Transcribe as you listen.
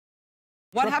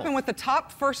What happened with the top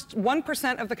first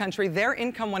 1% of the country? Their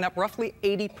income went up roughly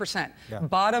 80%. Yeah.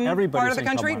 Bottom part of the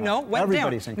country, went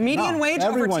down. Median wage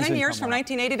over 10 years from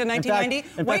 1980 to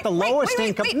 1990. In fact, the lowest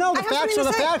income. No, the facts are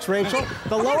the facts, Rachel.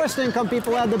 The lowest income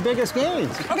people had the biggest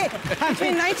gains. Okay,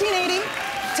 between 1980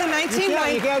 to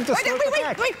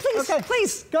 1990. Wait, please, okay.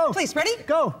 please. Go. Please, ready?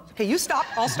 Go. Okay, you stop.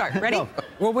 I'll start. Ready? Go.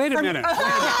 Well, wait a minute.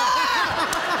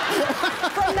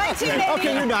 From 1980.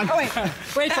 Okay, you're done. Oh, wait.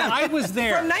 Rachel, I was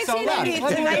there. From 1980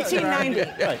 to 1990, the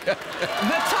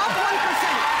top 1%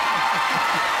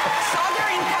 saw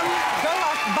their income go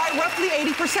up by roughly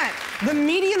 80%. The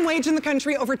median wage in the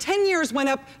country over 10 years went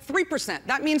up 3%.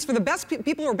 That means for the best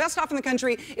people who are best off in the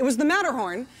country, it was the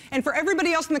Matterhorn, and for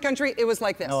everybody else in the country, it was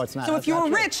like this. No, it's not. So if you were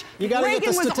rich,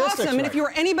 Reagan was awesome, and if you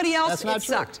were anybody else, it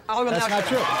sucked. That's not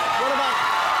true. What about?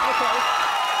 Okay.